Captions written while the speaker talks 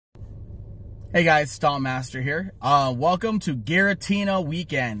Hey guys, Stomp Master here. Welcome to Giratina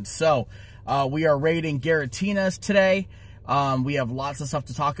weekend. So, we are raiding Giratinas today. We have lots of stuff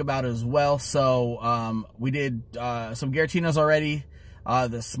to talk about as well. So, we did some Giratinas already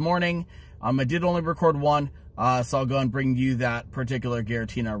this morning. I did only record one, so I'll go and bring you that particular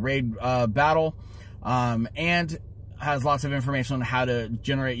Giratina raid battle. And has lots of information on how to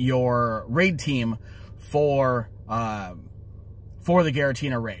generate your raid team for the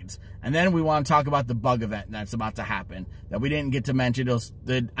Giratina raids. And then we want to talk about the bug event that's about to happen that we didn't get to mention.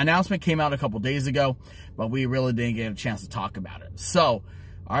 The announcement came out a couple days ago, but we really didn't get a chance to talk about it. So,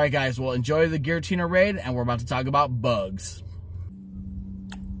 all right, guys, well, enjoy the Giratina raid, and we're about to talk about bugs.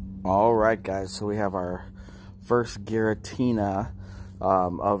 All right, guys, so we have our first Giratina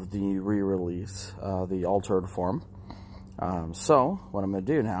of the re-release, the altered form. So, what I'm going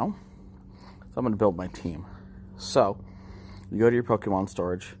to do now is I'm going to build my team. So, you go to your Pokemon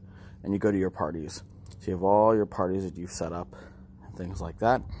storage, and you go to your parties. So you have all your parties that you've set up, and things like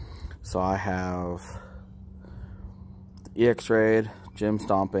that. So I have the EX Raid, Gym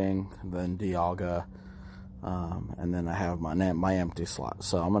Stomping, then Dialga, and then I have my empty slot.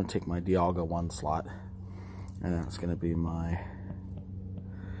 So I'm going to take my Dialga 1 slot, and that's going to be my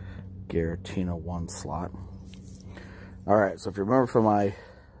Giratina 1 slot. Alright, so if you remember from my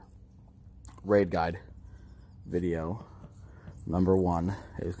raid guide video, number 1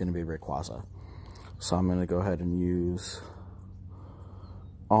 is going to be Rayquaza. So I'm going to go ahead and use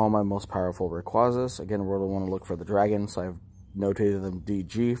all my most powerful Rayquazas. Again, we really want to look for the dragon, so I've notated them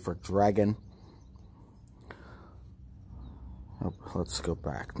DG for dragon. Oh, let's go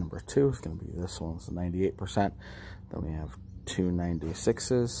back. Number 2 is going to be this one. It's 98%. Then we have 2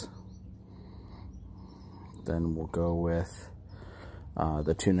 96s. Then we'll go with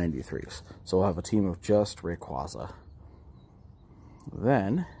the 2 93s. So we'll have a team of just Rayquaza.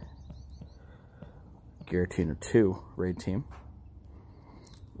 Then, Giratina 2 raid team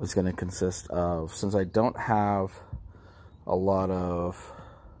is going to consist of, since I don't have a lot of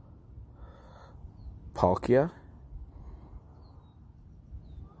Palkia,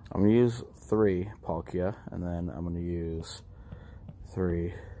 I'm going to use 3 Palkia, and then I'm going to use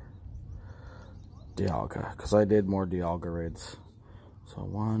 3 Dialga, because I did more Dialga raids. So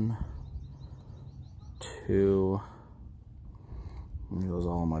 1, 2... those are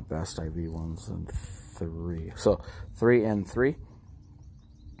all my best IV ones, and 3. So 3 and 3.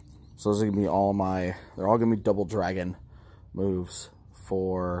 So those are gonna be all my. They're all gonna be double dragon moves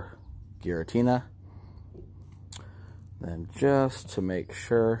for Giratina. Then just to make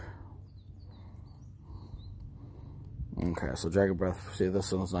sure. Okay, so Dragon Breath. See,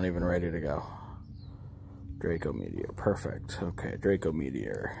 this one's not even ready to go. Draco Meteor, perfect. Okay, Draco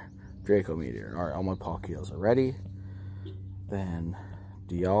Meteor, Draco Meteor. All right, all my Palkias are ready. Then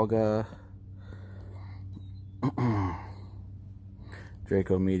Dialga,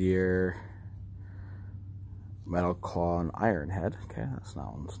 Draco Meteor, Metal Claw, and Iron Head. Okay, that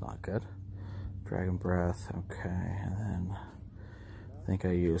one's not good. Dragon Breath. Okay, and then I think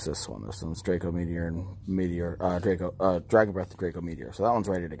I use this one. This one's Draco Meteor and Dragon Breath and Draco Meteor. So that one's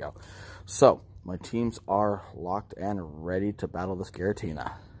ready to go. So my teams are locked and ready to battle this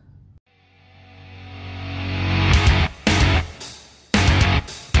Giratina.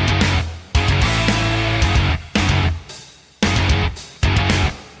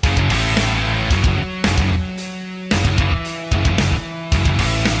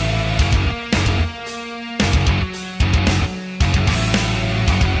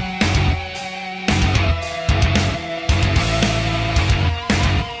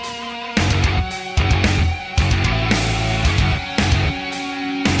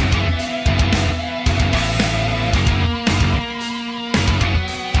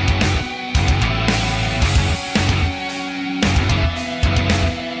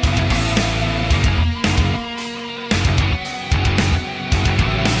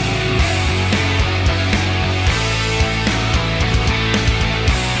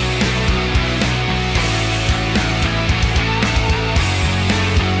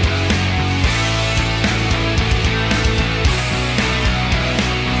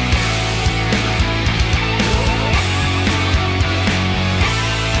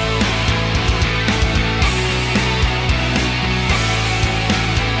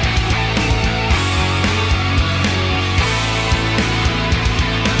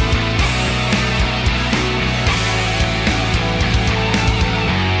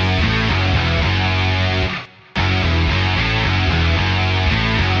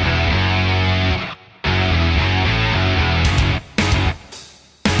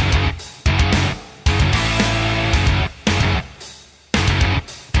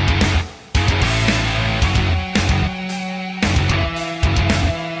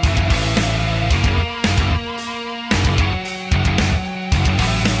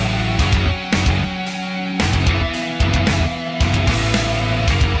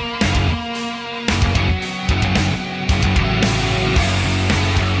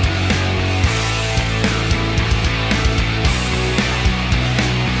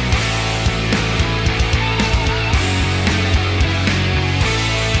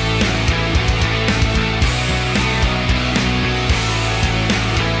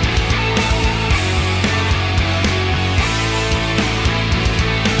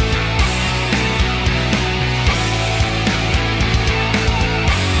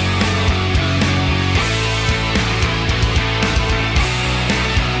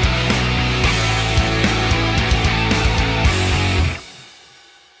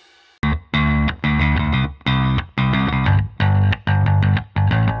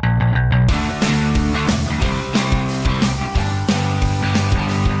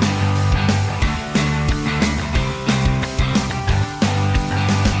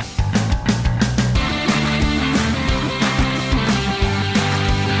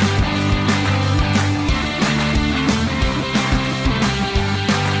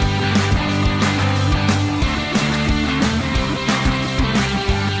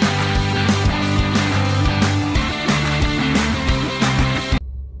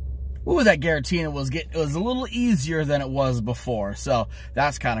 knew that Giratina was a little easier than it was before, so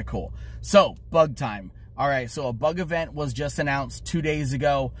that's kind of cool. So, bug time. All right, so a bug event was just announced 2 days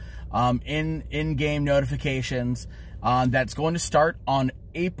ago in-game notifications. That's going to start on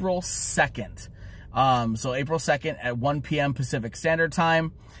April 2nd. So April 2nd at 1 p.m. Pacific Standard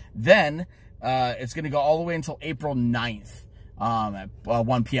Time. Then it's going to go all the way until April 9th. At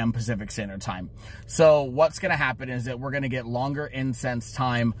 1 p.m. Pacific Standard Time. So what's going to happen is that we're going to get longer incense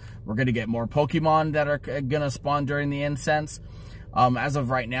time. We're going to get more Pokemon that are going to spawn during the incense. As of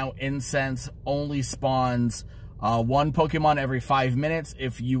right now, incense only spawns one Pokemon every 5 minutes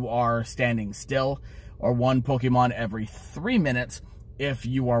if you are standing still, or one Pokemon every 3 minutes if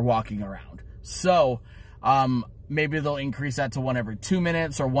you are walking around. So maybe they'll increase that to one every 2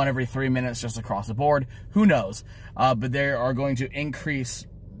 minutes or one every 3 minutes just across the board. Who knows? But they are going to increase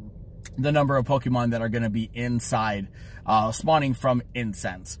the number of Pokemon that are going to be inside, spawning from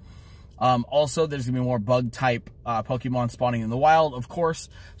incense. Also, there's going to be more bug-type Pokemon spawning in the wild, of course.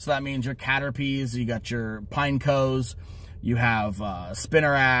 So that means your Caterpies, you got your Pinecos, you have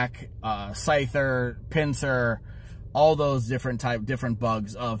Spinarak, Scyther, Pinsir, all those different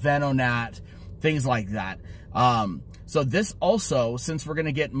bugs, Venonat, things like that. So this also, since we're going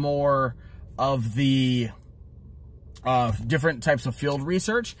to get more of the different types of field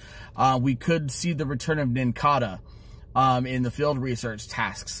research, we could see the return of Nincada in the field research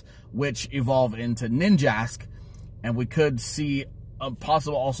tasks, which evolve into Ninjask, and we could see a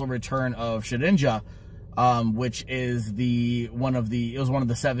possible also return of Shedinja, which is one of the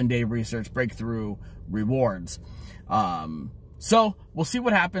 7-day research breakthrough rewards. So we'll see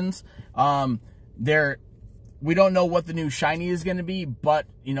what happens. We don't know what the new shiny is going to be, but,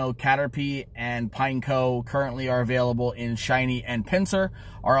 you know, Caterpie and Pineco currently are available in shiny, and Pinsir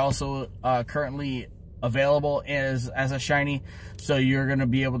are also currently available as a shiny. So you're going to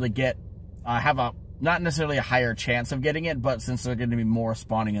be able to get, not necessarily a higher chance of getting it, but since they're going to be more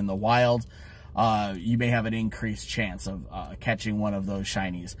spawning in the wild, you may have an increased chance of catching one of those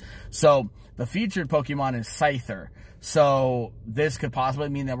shinies. So the featured Pokemon is Scyther. So this could possibly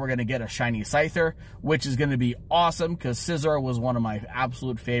mean that we're going to get a shiny Scyther, which is going to be awesome because Scizor was one of my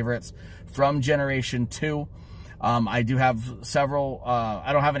absolute favorites from Generation 2. I do have several,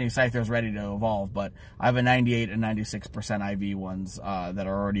 I don't have any Scythers ready to evolve, but I have a 98 and 96% IV ones that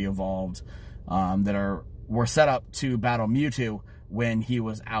are already evolved, were set up to battle Mewtwo when he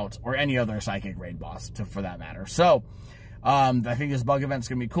was out, or any other Psychic Raid boss for that matter. So I think this bug event's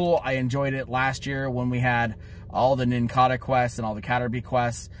going to be cool. I enjoyed it last year when we had all the Nincada quests and all the Caterpie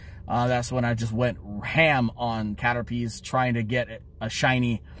quests. That's when I just went ham on Caterpies trying to get a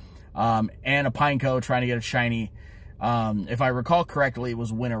shiny, and a Pineco trying to get a shiny. If I recall correctly, it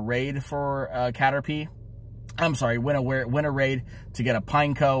was win a raid for Caterpie. I'm sorry, win a raid to get a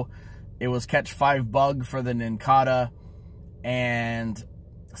Pineco. It was catch 5 bug for the Nincada, and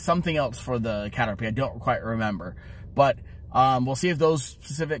something else for the Caterpie. I don't quite remember. But we'll see if those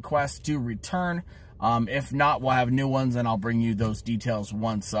specific quests do return. If not, we'll have new ones, and I'll bring you those details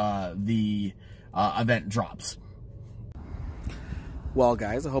once the event drops. Well,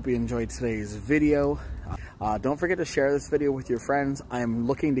 guys, I hope you enjoyed today's video. Don't forget to share this video with your friends. I am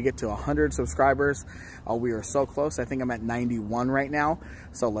looking to get to 100 subscribers. We are so close. I think I'm at 91 right now.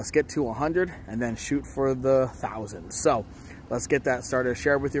 So let's get to 100 and then shoot for the 1,000. So let's get that started.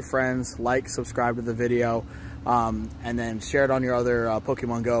 Share it with your friends. Like, subscribe to the video. And then share it on your other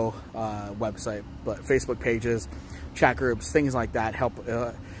Pokemon Go website, but Facebook pages, chat groups, things like that.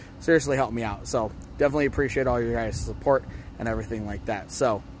 Seriously help me out. So definitely appreciate all your guys' support and everything like that.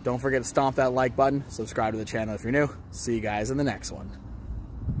 So don't forget to stomp that like button, subscribe to the channel if you're new. See you guys in the next one.